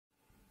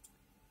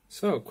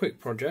So, quick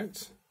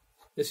project.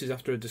 This is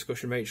after a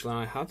discussion Rachel and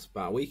I had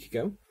about a week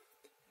ago.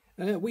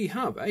 We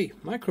have a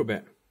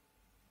microbit,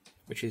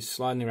 which is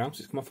sliding around,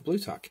 so it's come off a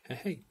Blu-Tack.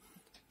 Hey.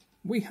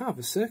 We have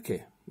a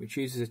circuit, which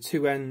uses a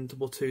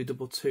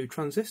 2N2222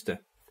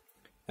 transistor.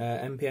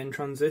 NPN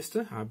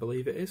transistor, I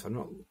believe it is. I've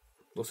not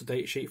looked at a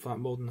date sheet for like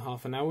more than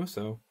half an hour,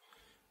 so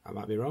I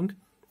might be wrong.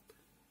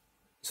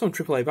 Some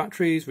AAA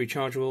batteries,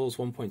 rechargeables,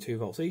 1.2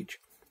 volts each,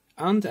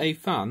 and a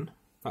fan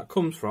that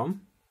comes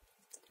from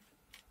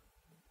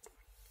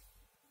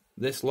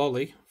this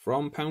lolly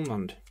from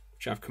Poundland,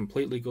 which I've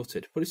completely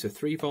gutted, but it's a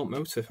 3-volt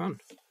motor fan.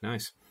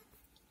 Nice.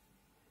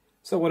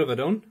 So what have I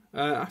done?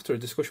 After a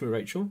discussion with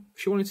Rachel,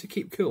 she wanted to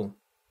keep cool.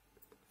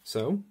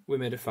 So we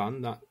made a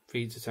fan that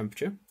feeds the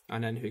temperature,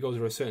 and then if it goes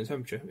over a certain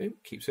temperature,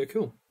 it keeps her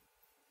cool.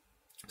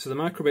 So the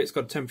microbit's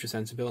got a temperature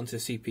sensor built into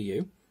the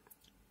CPU.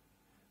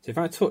 So if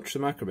I touch the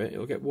microbit,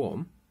 it'll get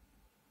warm.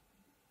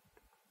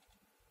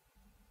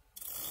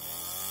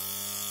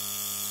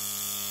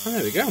 And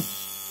there we go.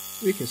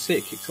 We can see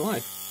it kicks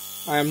alive.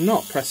 I am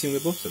not pressing the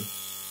button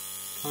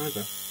either.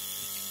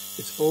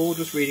 It's all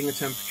just reading the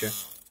temperature.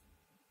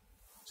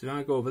 So if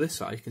I go over this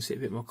side, you can see it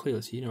a bit more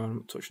clearly, so you know I'm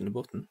not touching the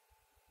button.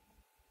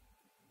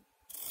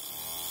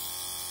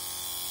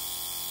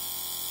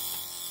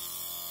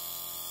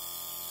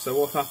 So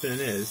what's happening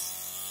is,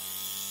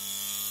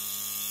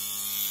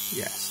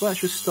 yes, let's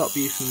just stop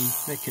you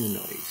from making a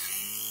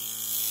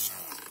noise.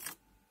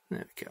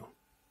 There we go.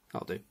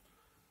 That'll do.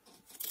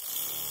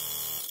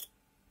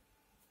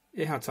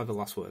 It had to have the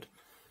last word.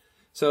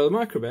 So the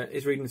microbit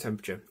is reading the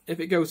temperature.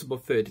 If it goes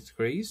above 30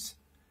 degrees,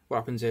 what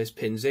happens is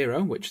pin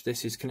 0, which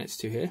this is connected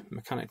to here,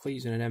 mechanically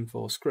using an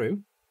M4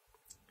 screw,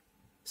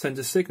 sends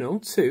a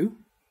signal to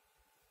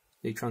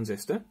the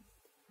transistor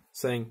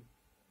saying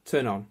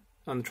turn on,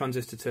 and the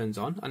transistor turns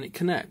on, and it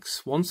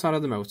connects one side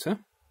of the motor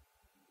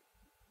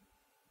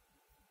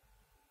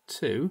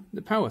to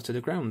the power, to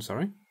the ground,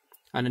 sorry,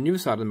 and the other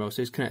side of the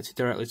motor is connected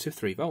directly to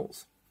 3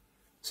 volts.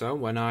 So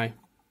when I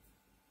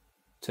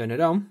turn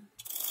it on,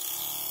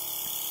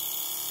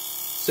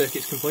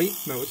 circuit's complete,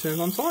 motor turns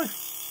on to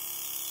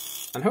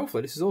life. And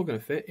hopefully this is all going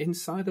to fit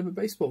inside of a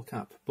baseball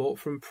cap bought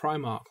from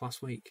Primark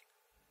last week.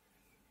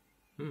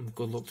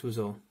 Good luck to us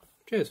all.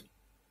 Cheers.